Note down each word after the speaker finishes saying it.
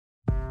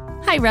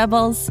Hi,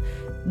 Rebels.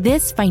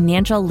 This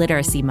Financial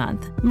Literacy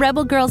Month,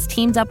 Rebel Girls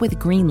teamed up with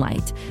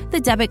Greenlight, the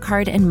debit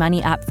card and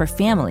money app for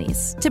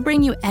families, to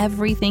bring you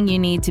everything you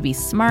need to be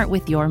smart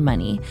with your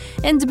money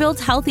and to build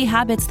healthy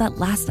habits that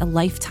last a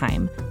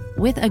lifetime.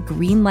 With a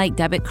Greenlight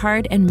debit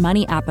card and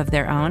money app of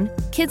their own,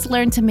 kids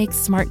learn to make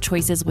smart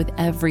choices with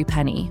every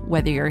penny,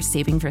 whether you're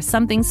saving for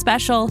something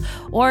special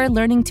or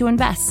learning to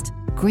invest.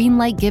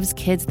 Greenlight gives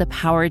kids the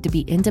power to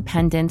be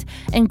independent,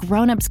 and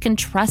grown-ups can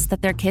trust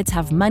that their kids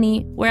have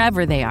money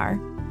wherever they are.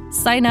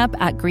 Sign up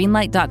at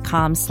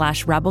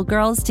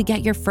greenlight.com/rebelgirls to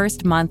get your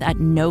first month at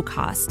no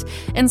cost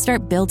and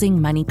start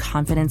building money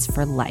confidence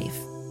for life.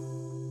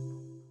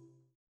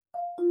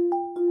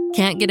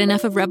 Can't get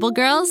enough of Rebel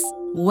Girls?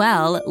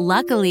 Well,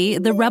 luckily,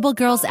 the Rebel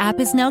Girls app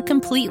is now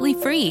completely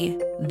free.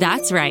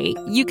 That's right.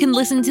 You can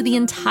listen to the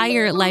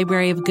entire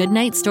library of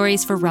goodnight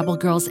stories for Rebel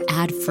Girls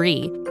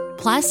ad-free.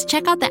 Plus,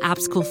 check out the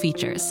app's cool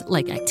features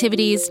like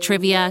activities,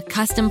 trivia,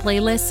 custom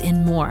playlists,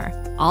 and more.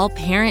 All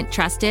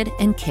parent-trusted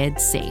and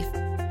kids-safe.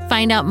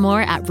 Find out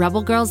more at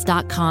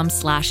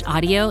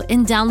rebelgirls.com/audio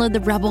and download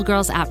the Rebel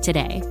Girls app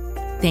today.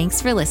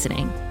 Thanks for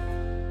listening.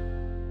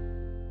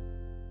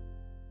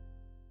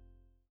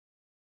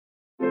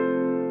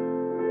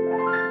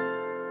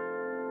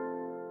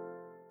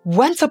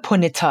 Once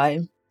upon a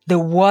time, there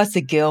was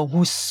a girl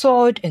who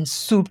soared and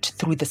swooped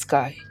through the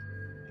sky.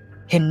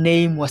 Her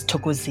name was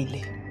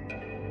Thokozile.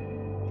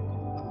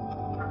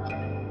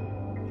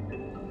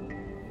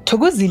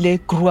 Thokozile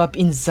grew up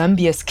in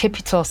Zambia's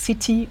capital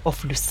city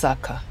of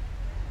Lusaka.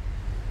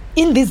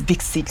 In this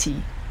big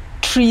city,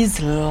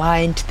 trees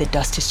lined the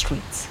dusty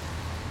streets.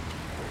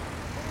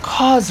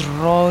 Cars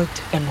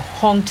roared and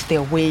honked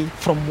their way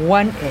from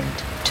one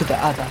end to the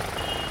other.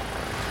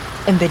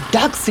 And the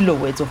dark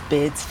silhouettes of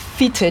birds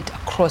flitted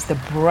across the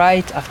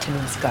bright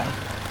afternoon sky.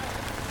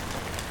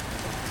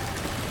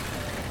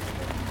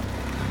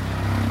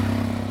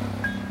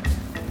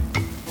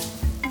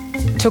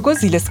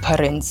 Thokozile's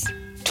parents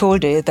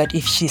told her that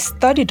if she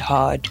studied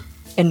hard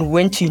and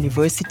went to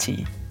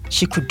university,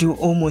 she could do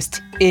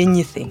almost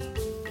anything.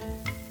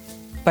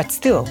 But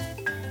still,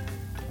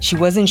 she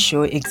wasn't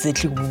sure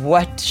exactly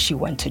what she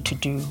wanted to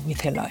do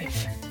with her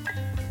life.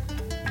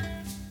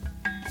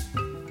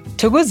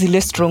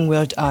 Thokozile's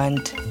strong-willed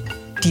aunt,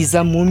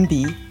 Tiza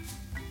Mumbi,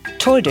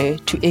 told her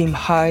to aim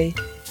high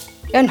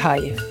and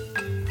higher.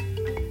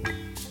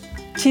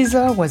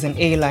 Tiza was an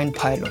airline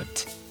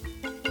pilot.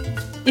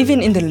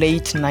 Even in the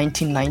late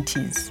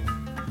 1990s,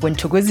 when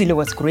Thokozile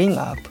was growing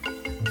up,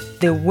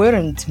 there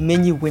weren't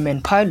many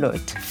women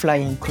pilots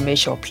flying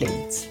commercial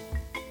planes.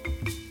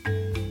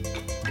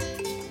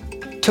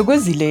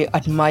 Thokozile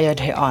admired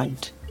her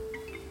aunt.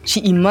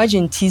 She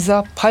imagined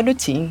Tiza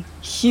piloting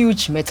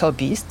huge metal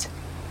beasts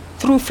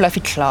through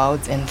fluffy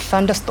clouds and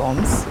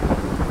thunderstorms,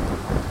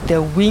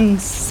 their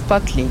wings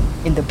sparkling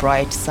in the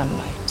bright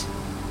sunlight.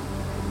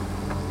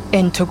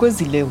 And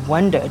Thokozile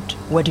wondered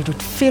what it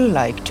would feel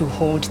like to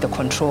hold the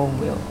control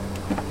wheel,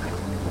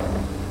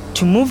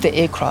 to move the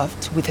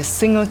aircraft with a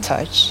single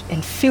touch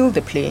and feel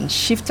the plane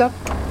shift up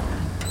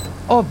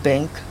or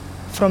bank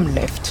from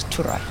left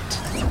to right.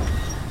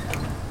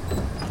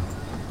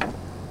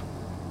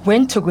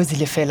 When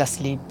Thokozile fell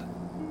asleep,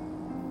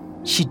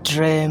 she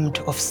dreamed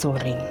of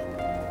soaring.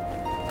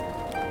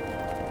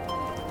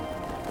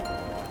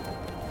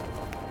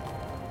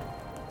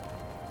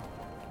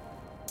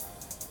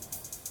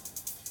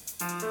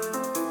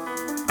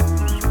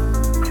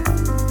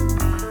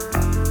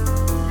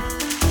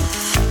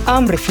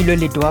 I'm Refilwe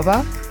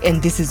Ledwaba,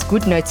 and this is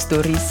Goodnight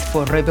Stories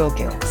for Rebel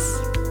Girls,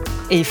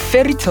 a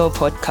fairy tale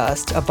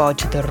podcast about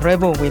the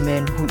rebel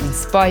women who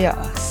inspire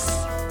us.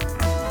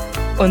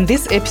 On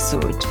this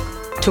episode,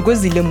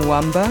 Thokozile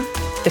Muwamba,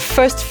 the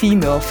first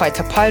female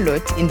fighter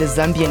pilot in the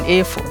Zambian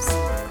Air Force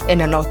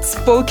and an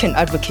outspoken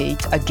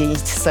advocate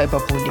against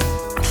cyberbullying.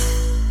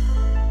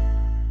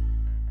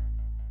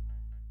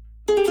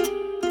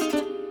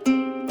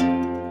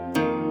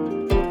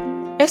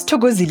 As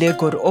Thokozile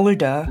got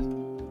older,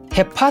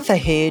 her path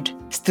ahead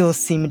still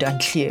seemed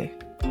unclear.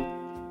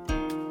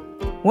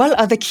 While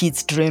other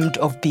kids dreamed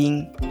of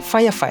being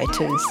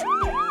firefighters,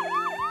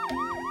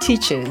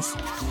 teachers,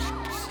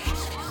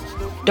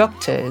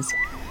 doctors,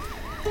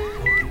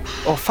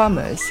 or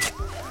farmers,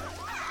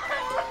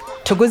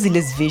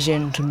 Thokozile's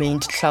vision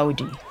remained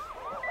cloudy.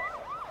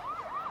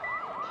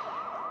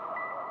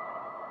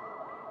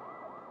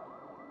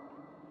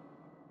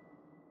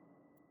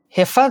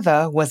 Her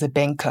father was a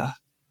banker,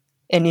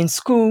 and in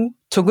school,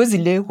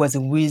 Thokozile was a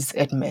whiz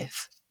at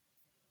math.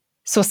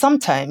 So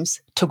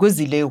sometimes,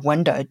 Thokozile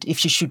wondered if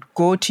she should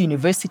go to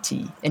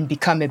university and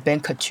become a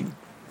banker too.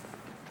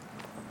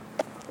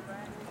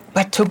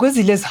 But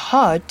Thokozile's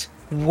heart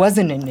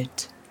wasn't in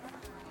it.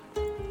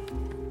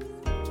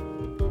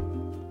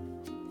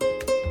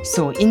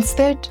 So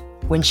instead,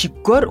 when she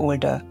got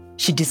older,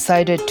 she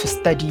decided to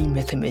study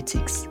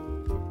mathematics.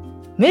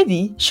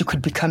 Maybe she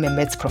could become a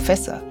maths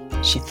professor,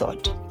 she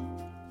thought.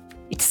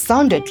 It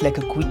sounded like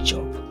a good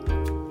job.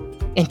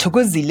 And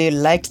Thokozile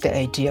liked the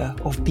idea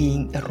of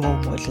being a role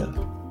model.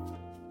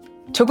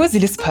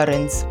 Thokozile's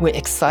parents were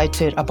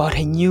excited about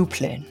her new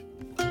plan,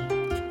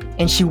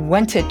 and she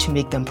wanted to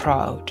make them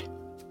proud.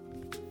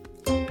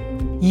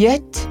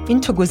 Yet, in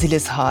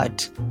Thokozile's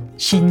heart,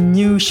 she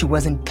knew she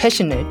wasn't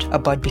passionate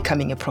about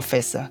becoming a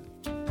professor.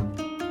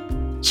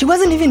 She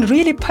wasn't even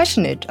really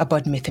passionate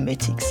about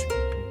mathematics.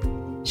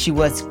 She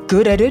was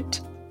good at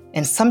it,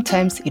 and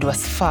sometimes it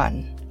was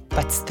fun,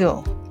 but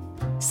still,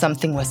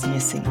 something was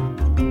missing.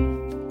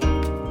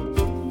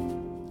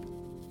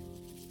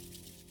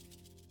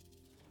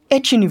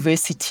 At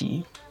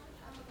university,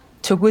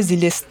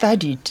 Thokozile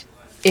studied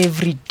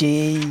every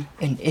day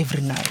and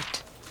every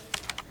night,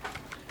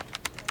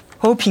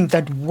 hoping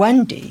that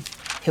one day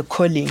her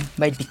calling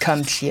might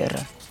become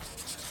clearer.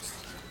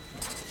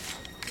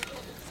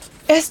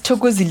 As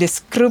Thokozile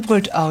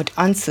scribbled out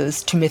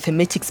answers to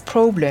mathematics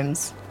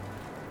problems,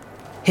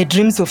 her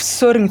dreams of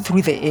soaring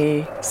through the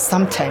air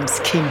sometimes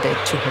came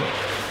back to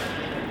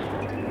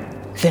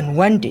her. Then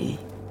one day,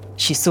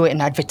 she saw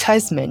an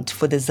advertisement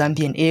for the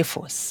Zambian Air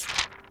Force.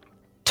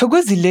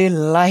 Thokozile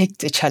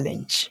liked a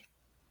challenge,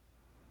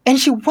 and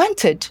she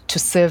wanted to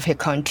serve her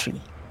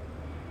country.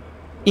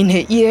 In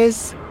her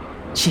ears,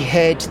 she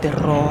heard the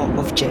roar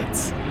of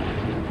jets.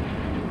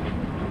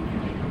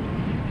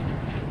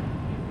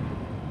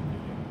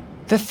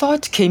 The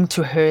thought came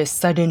to her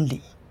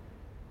suddenly.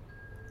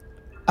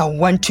 I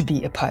want to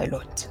be a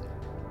pilot.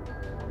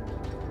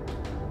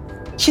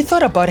 She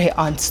thought about her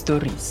aunt's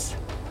stories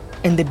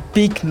and the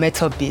big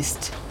metal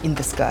beast in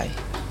the sky.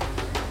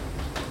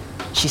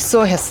 She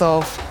saw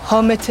herself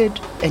helmeted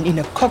and in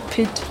a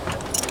cockpit,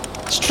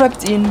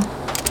 strapped in,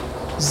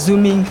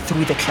 zooming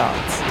through the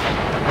clouds.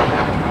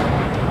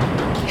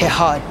 Her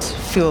heart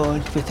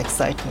filled with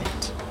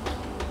excitement.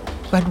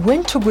 But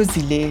when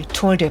Thokozile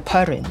told her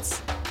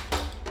parents,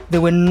 they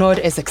were not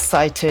as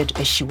excited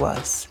as she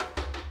was.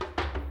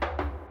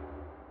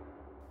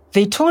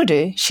 They told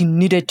her she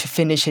needed to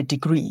finish her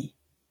degree,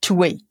 to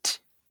wait.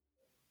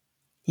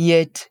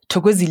 Yet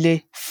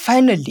Thokozile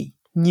finally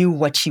knew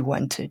what she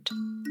wanted.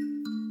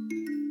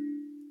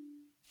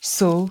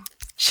 So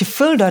she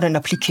filled out an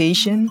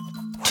application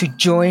to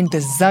join the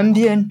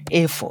Zambian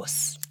Air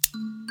Force.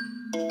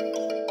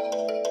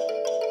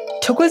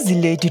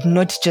 Thokozile did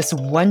not just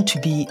want to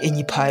be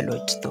any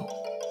pilot, though.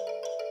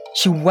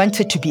 She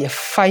wanted to be a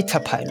fighter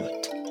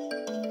pilot.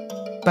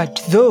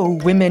 But though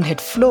women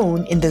had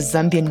flown in the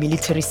Zambian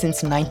military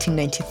since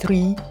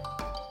 1993,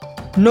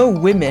 no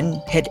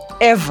women had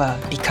ever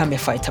become a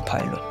fighter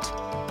pilot.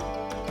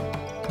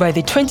 By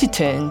the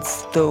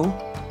 2010s, though,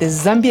 the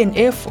Zambian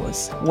Air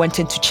Force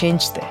wanted to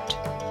change that.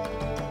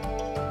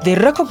 They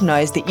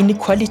recognized the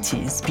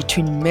inequalities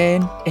between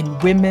men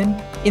and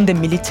women in the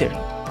military.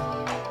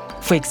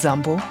 For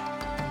example,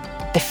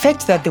 the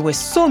fact that there were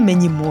so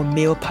many more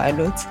male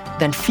pilots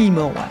than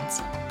female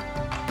ones.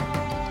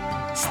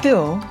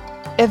 Still,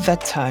 at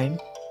that time,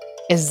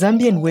 a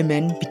Zambian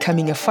woman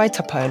becoming a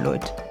fighter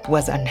pilot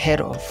was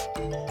unheard of.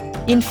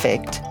 In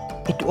fact,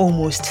 it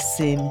almost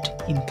seemed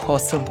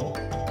impossible.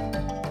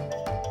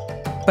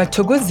 But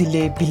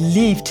Thokozile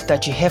believed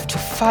that you have to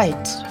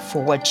fight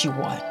for what you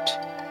want.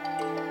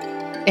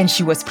 And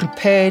she was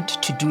prepared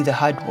to do the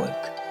hard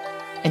work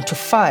and to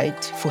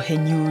fight for her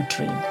new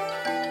dream.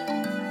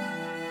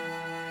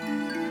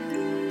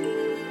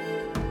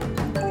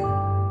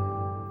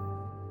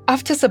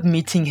 After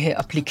submitting her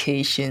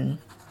application,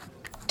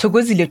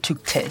 Thokozile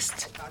took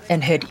tests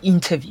and had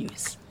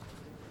interviews.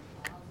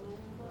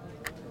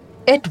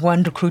 At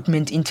one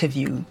recruitment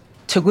interview,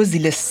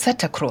 Thokozile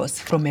sat across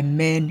from a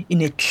man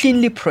in a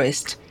cleanly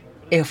pressed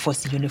Air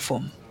Force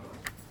uniform.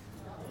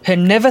 Her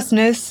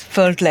nervousness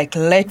felt like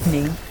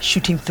lightning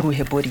shooting through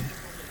her body.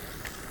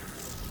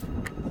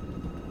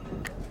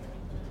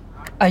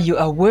 Are you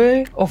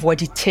aware of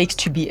what it takes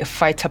to be a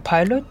fighter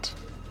pilot?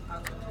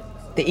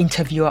 The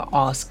interviewer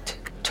asked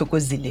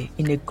Thokozile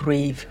in a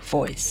grave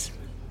voice.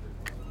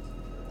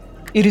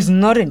 It is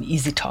not an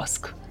easy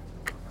task,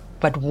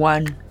 but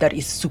one that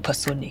is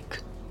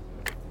supersonic.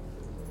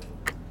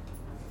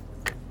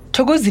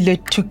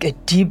 Thokozile took a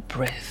deep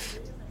breath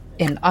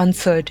and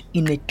answered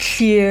in a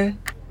clear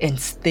and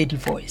steady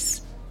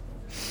voice.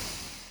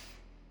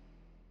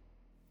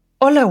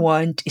 All I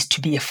want is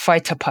to be a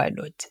fighter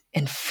pilot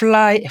and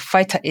fly a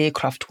fighter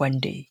aircraft one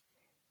day,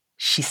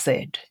 she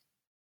said.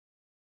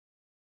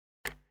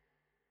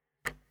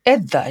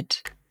 At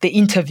that, the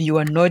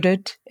interviewer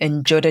nodded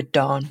and jotted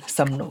down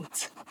some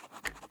notes.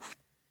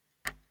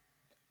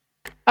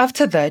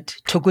 After that,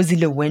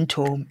 Thokozile went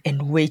home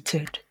and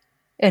waited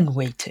and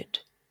waited.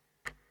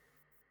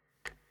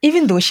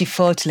 Even though she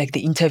felt like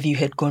the interview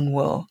had gone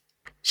well,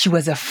 she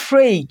was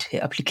afraid her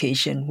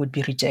application would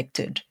be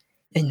rejected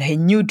and her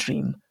new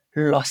dream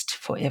lost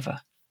forever.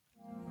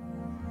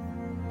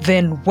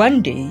 Then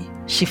one day,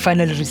 she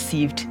finally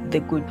received the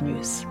good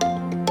news.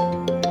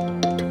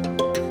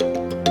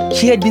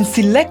 She had been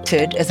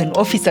selected as an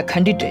officer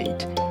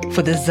candidate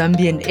for the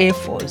Zambian Air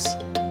Force,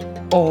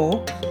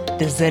 or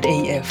the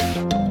ZAF.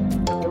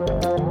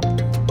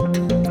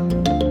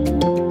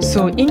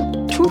 So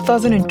in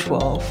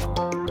 2012,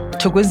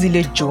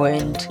 Thokozile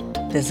joined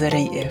the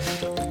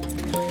ZAF.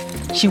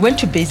 She went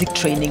to basic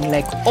training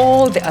like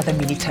all the other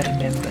military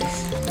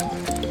members.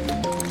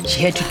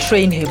 She had to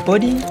train her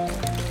body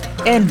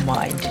and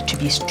mind to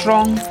be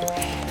strong,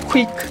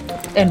 quick,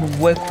 and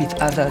work with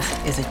others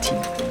as a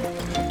team.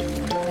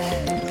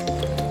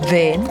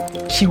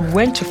 Then she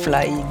went to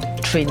flying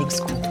training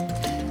school.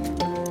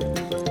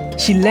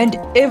 She learned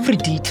every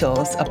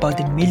details about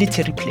the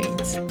military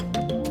planes.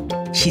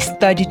 She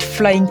studied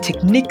flying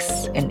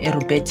techniques and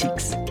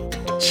aerobatics.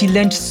 She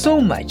learned so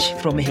much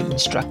from her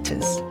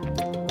instructors.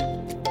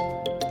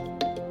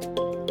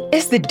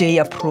 As the day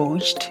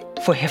approached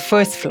for her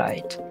first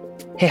flight,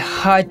 her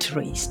heart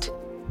raced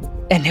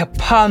and her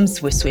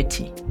palms were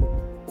sweaty.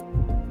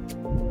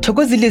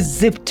 Thokozile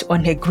zipped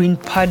on her green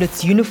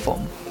pilot's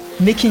uniform,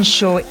 making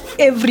sure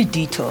every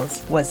detail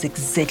was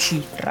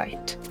exactly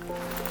right.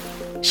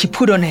 She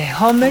put on her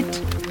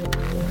helmet,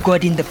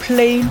 got in the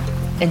plane,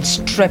 and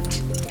strapped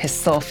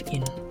herself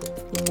in.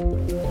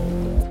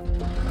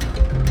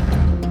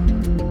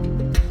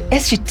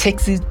 As she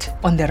taxied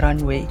on the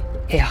runway,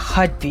 her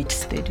heartbeat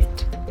steadied.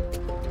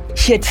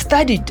 She had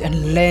studied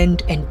and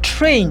learned and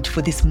trained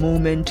for this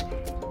moment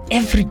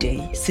every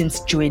day since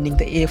joining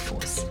the Air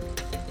Force.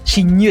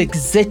 She knew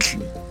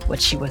exactly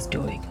what she was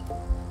doing.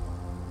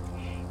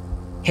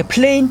 Her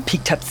plane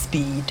picked up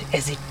speed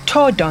as it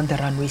tore down the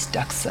runway's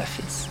dark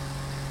surface.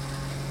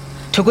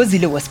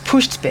 Thokozile was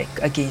pushed back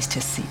against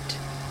her seat.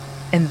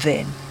 And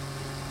then,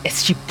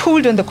 as she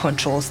pulled on the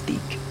control stick,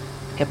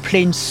 her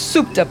plane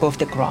swooped above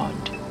the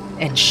ground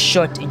and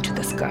shot into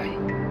the sky.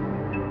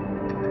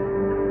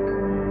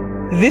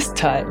 This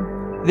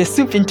time, the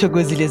swoop in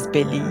Thokozile's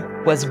belly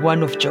was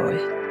one of joy.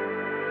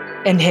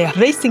 And her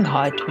racing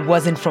heart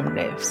wasn't from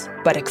nerves,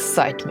 but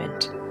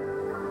excitement.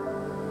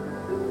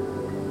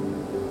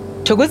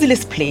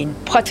 Thokozile's plane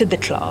parted the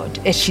cloud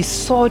as she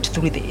soared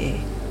through the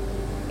air.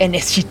 And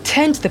as she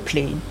turned the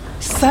plane,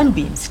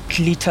 sunbeams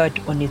glittered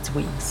on its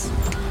wings.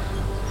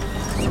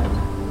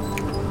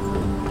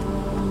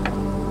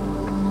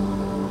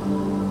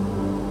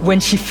 When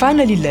she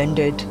finally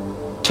landed,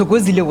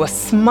 Thokozile was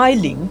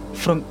smiling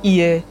from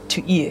ear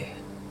to ear.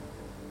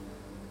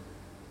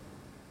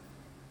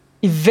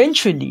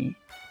 Eventually,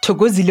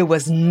 Thokozile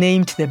was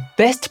named the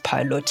best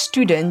pilot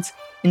student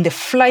in the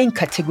flying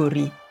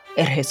category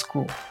at her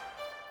school.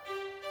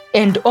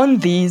 And on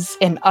these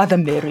and other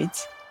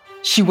merits,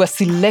 she was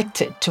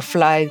selected to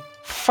fly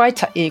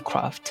fighter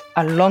aircraft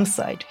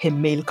alongside her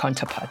male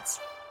counterparts.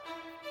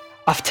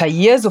 After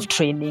years of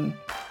training,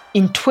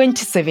 in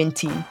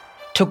 2017,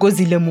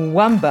 Thokozile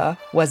Muwamba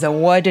was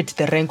awarded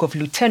the rank of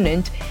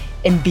lieutenant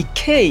and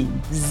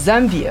became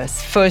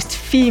Zambia's first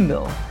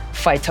female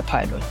fighter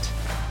pilot.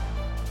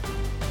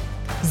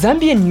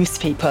 Zambian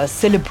newspapers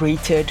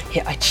celebrated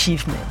her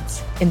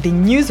achievements, and the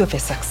news of her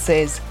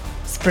success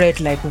spread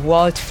like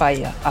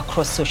wildfire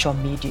across social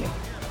media.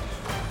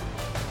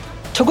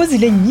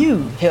 Thokozile knew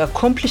her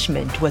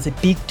accomplishment was a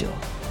big deal,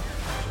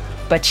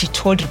 but she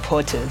told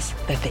reporters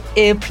that the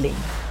airplane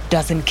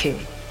doesn't care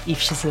if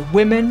she's a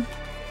woman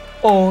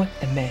or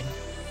a man.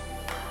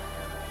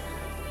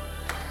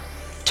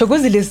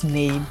 Thokozile's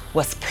name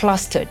was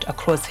plastered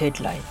across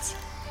headlines.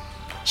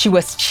 She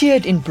was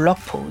cheered in blog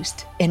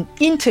posts and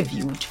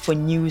interviewed for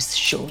news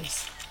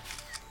shows.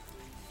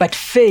 But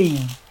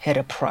fame had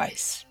a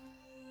price.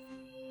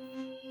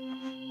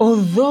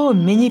 Although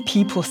many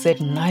people said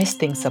nice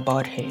things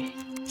about her,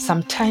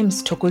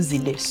 sometimes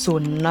Thokozile saw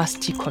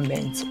nasty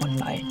comments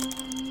online.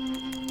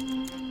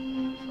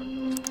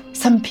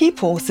 Some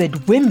people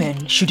said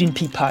women shouldn't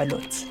be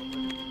pilots.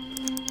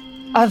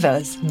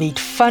 Others made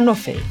fun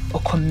of her or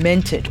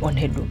commented on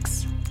her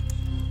looks.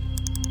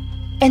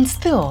 And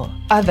still,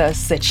 others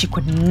said she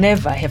could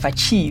never have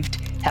achieved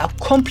her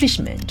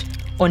accomplishment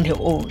on her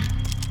own,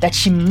 that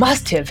she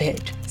must have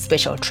had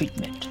special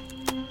treatment.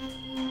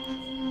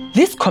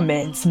 These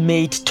comments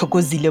made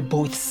Thokozile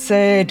both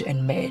sad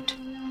and mad,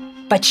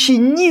 but she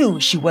knew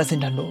she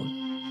wasn't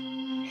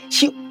alone.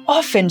 She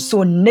often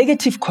saw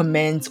negative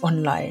comments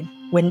online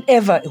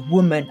whenever a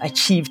woman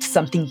achieved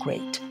something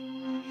great,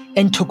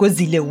 and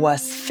Thokozile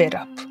was fed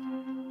up.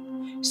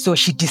 So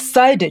she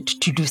decided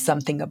to do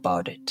something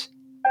about it.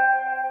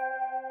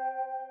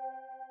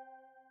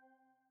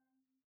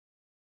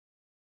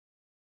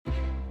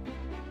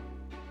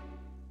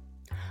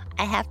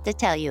 I have to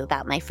tell you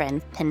about my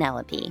friend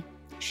Penelope.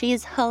 She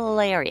is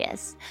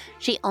hilarious.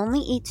 She only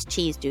eats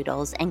cheese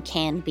doodles and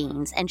canned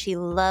beans, and she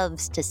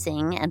loves to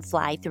sing and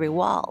fly through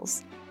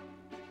walls.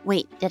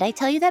 Wait, did I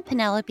tell you that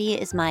Penelope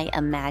is my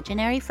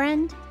imaginary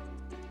friend?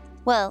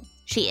 Well,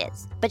 she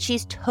is, but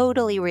she's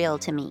totally real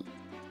to me.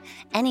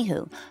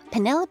 Anywho,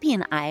 Penelope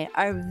and I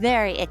are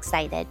very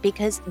excited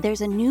because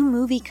there's a new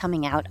movie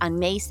coming out on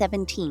May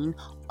 17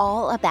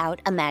 all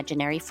about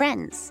imaginary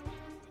friends.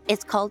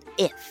 It's called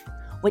IF,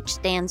 which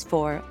stands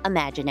for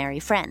Imaginary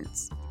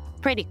Friends.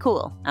 Pretty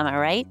cool, am I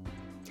right?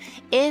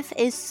 IF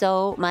is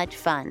so much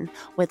fun,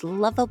 with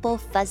lovable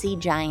fuzzy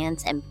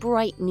giants and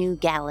bright new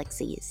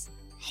galaxies.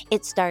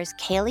 It stars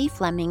Kaylee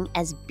Fleming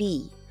as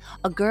Bee,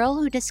 a girl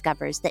who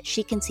discovers that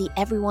she can see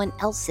everyone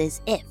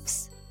else's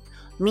ifs.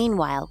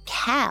 Meanwhile,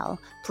 Cal,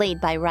 played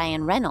by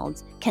Ryan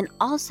Reynolds, can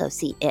also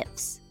see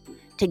IFs.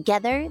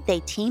 Together, they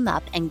team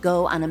up and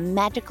go on a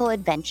magical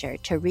adventure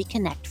to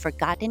reconnect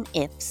forgotten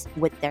IFs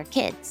with their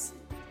kids.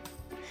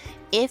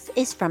 IF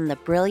is from the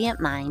brilliant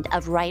mind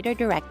of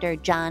writer-director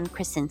John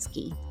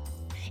Krasinski.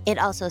 It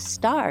also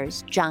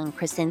stars John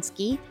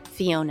Krasinski,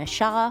 Fiona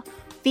Shaw,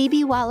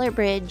 Phoebe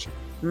Waller-Bridge,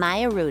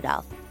 Maya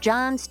Rudolph,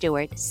 Jon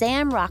Stewart,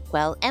 Sam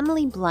Rockwell,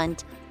 Emily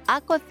Blunt,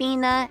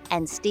 Awkwafina,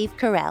 and Steve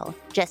Carell,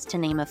 just to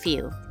name a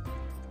few.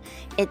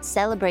 It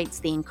celebrates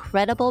the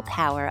incredible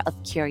power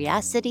of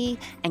curiosity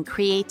and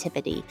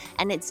creativity,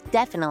 and it's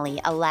definitely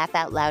a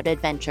laugh-out-loud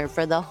adventure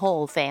for the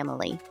whole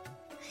family.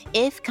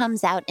 IF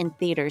comes out in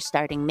theaters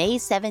starting May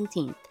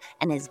 17th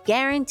and is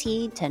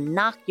guaranteed to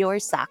knock your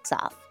socks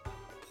off.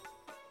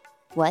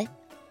 What?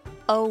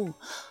 Oh,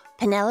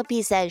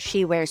 Penelope says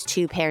she wears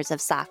 2 pairs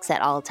of socks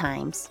at all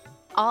times.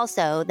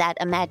 Also, that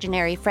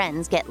imaginary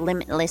friends get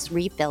limitless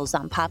refills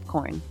on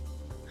popcorn.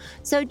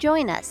 So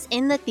join us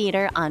in the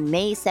theater on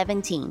May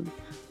 17.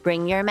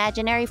 Bring your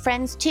imaginary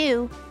friends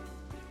too.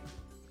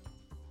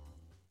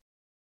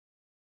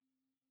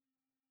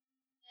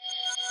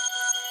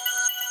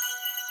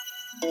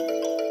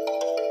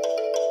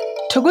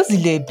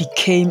 Thokozile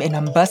became an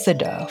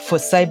ambassador for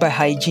Cyber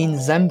Hygiene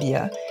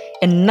Zambia,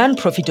 a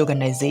non-profit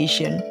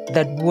organization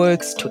that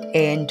works to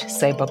end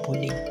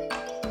cyberbullying.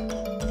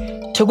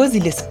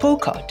 Thokozile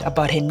spoke out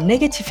about her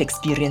negative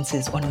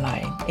experiences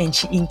online, and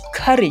she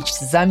encouraged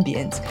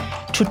Zambians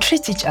to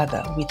treat each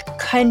other with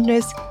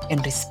kindness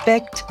and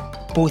respect,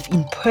 both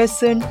in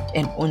person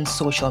and on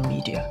social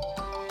media.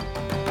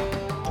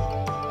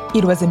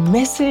 It was a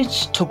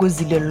message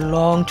Thokozile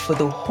longed for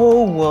the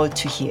whole world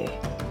to hear.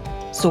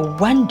 So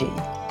one day,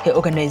 her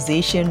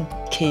organization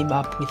came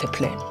up with a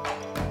plan.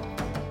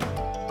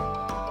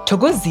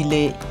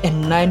 Thokozile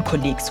and 9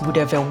 colleagues would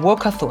have a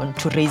walkathon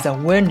to raise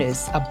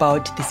awareness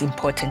about this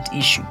important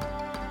issue.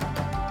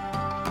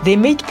 They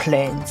made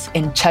plans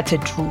and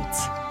charted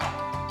routes.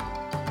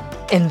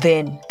 And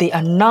then they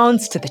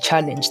announced the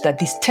challenge that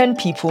these 10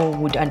 people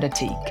would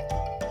undertake.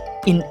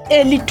 In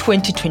early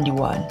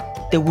 2021,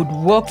 they would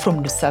walk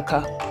from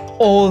Lusaka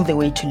all the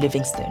way to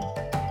Livingston.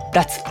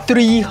 That's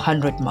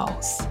 300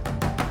 miles.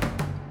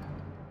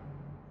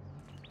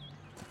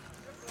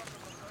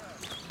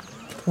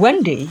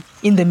 One day,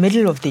 in the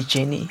middle of the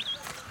journey,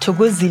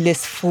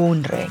 Thokozile's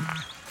phone rang.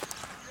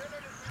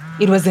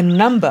 It was a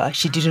number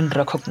she didn't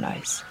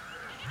recognize.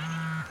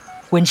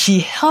 When she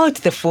held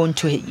the phone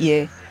to her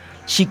ear,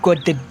 she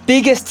got the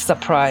biggest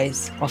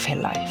surprise of her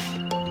life.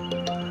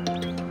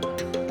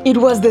 It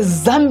was the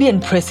Zambian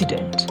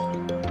president.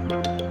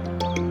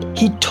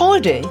 He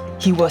told her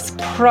he was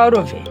proud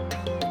of her.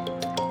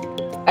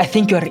 "I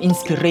think you are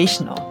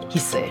inspirational," he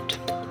said.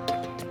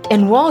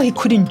 And while he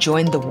couldn't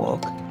join the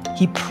walk,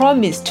 he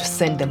promised to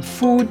send them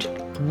food,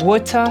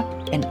 water,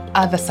 and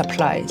other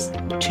supplies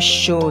to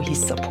show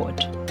his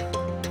support.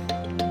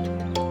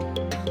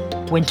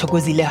 When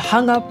Thokozile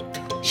hung up,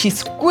 she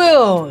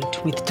squealed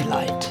with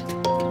delight.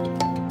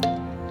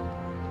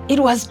 It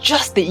was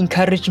just the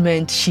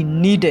encouragement she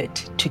needed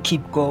to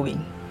keep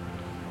going.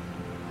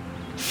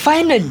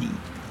 Finally,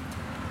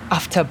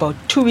 after about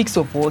 2 weeks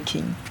of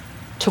walking,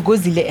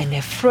 Thokozile and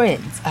her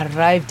friends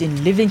arrived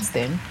in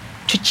Livingston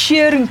to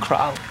cheering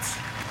crowds.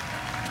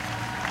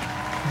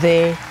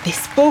 There, they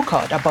spoke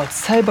out about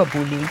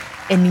cyberbullying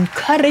and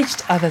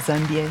encouraged other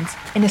Zambians,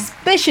 and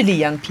especially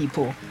young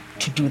people,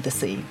 to do the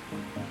same.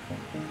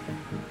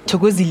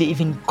 Thokozile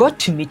even got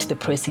to meet the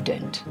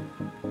president.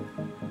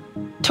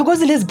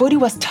 Thokozile's body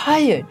was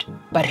tired,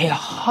 but her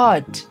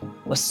heart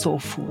was so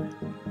full.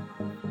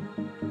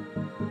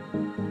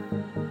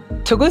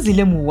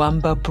 Thokozile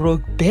Muwamba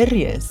broke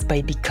barriers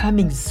by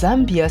becoming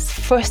Zambia's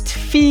first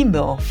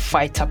female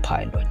fighter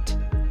pilot.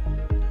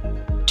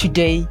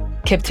 Today,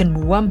 Captain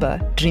Muwamba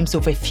dreams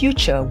of a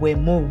future where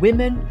more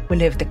women will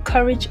have the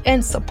courage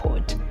and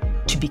support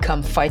to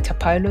become fighter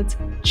pilots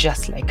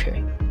just like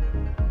her.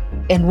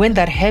 And when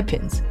that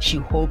happens, she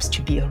hopes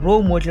to be a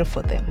role model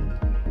for them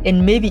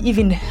and maybe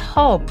even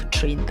help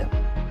train them.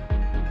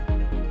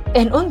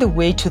 And on the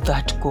way to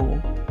that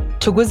goal,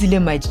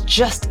 Thokozile might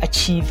just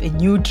achieve a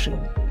new dream: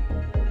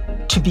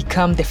 to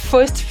become the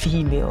first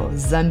female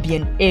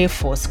Zambian Air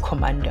Force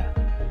commander.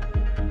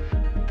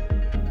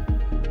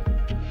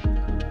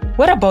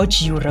 What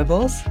about you,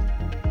 rebels?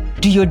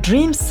 Do your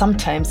dreams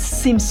sometimes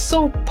seem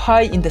so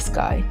pie in the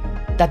sky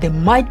that they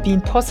might be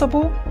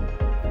impossible?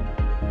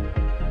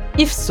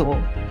 If so,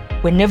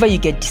 whenever you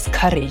get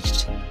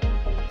discouraged,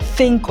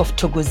 think of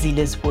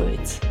Thokozile's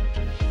words.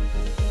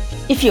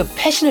 If you're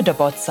passionate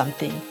about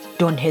something,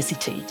 don't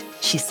hesitate,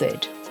 she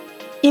said.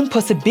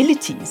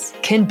 Impossibilities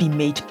can be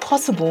made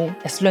possible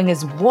as long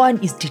as one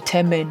is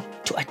determined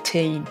to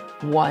attain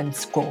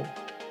one's goal.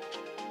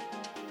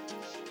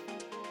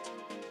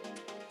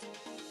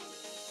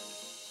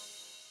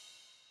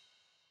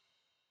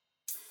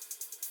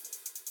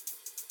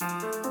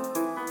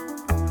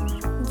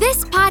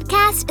 This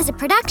podcast is a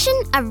production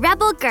of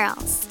Rebel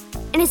Girls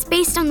and is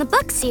based on the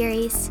book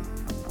series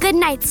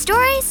Goodnight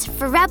Stories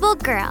for Rebel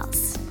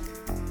Girls.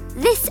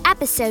 This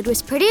episode was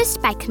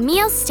produced by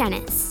Camille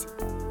Stennis.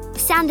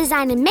 Sound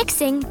design and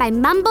mixing by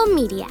Mumble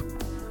Media.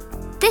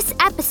 This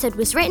episode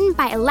was written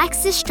by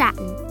Alexis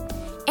Stratton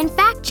and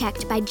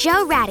fact-checked by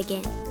Joe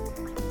Rhatigan.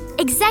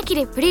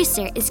 Executive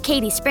producer is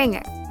Katie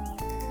Sprenger.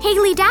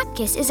 Haley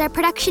Dapkus is our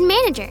production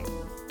manager.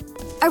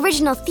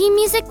 Original theme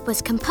music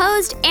was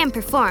composed and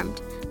performed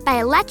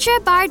by Elettra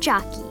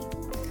Bargiacchi.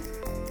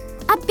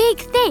 A big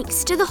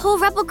thanks to the whole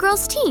Rebel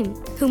Girls team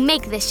who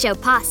make this show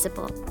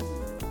possible.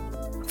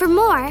 For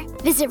more,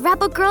 visit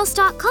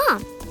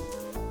rebelgirls.com.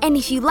 And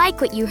if you like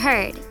what you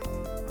heard,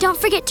 don't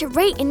forget to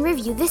rate and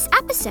review this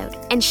episode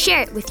and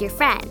share it with your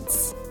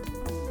friends.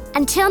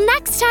 Until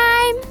next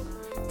time,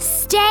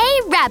 stay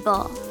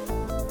rebel!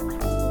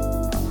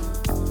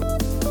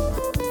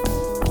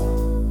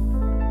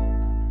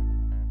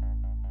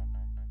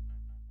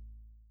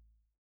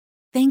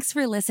 Thanks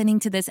for listening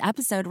to this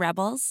episode,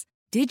 Rebels.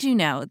 Did you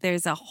know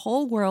there's a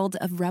whole world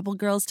of Rebel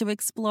Girls to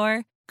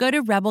explore? Go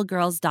to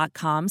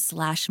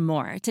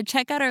rebelgirls.com/more to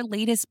check out our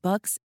latest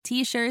books,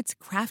 t-shirts,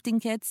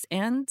 crafting kits,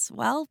 and,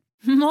 well,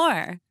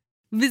 more.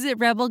 Visit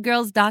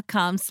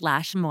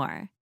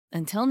rebelgirls.com/more.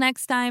 Until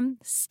next time,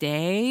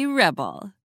 stay rebel.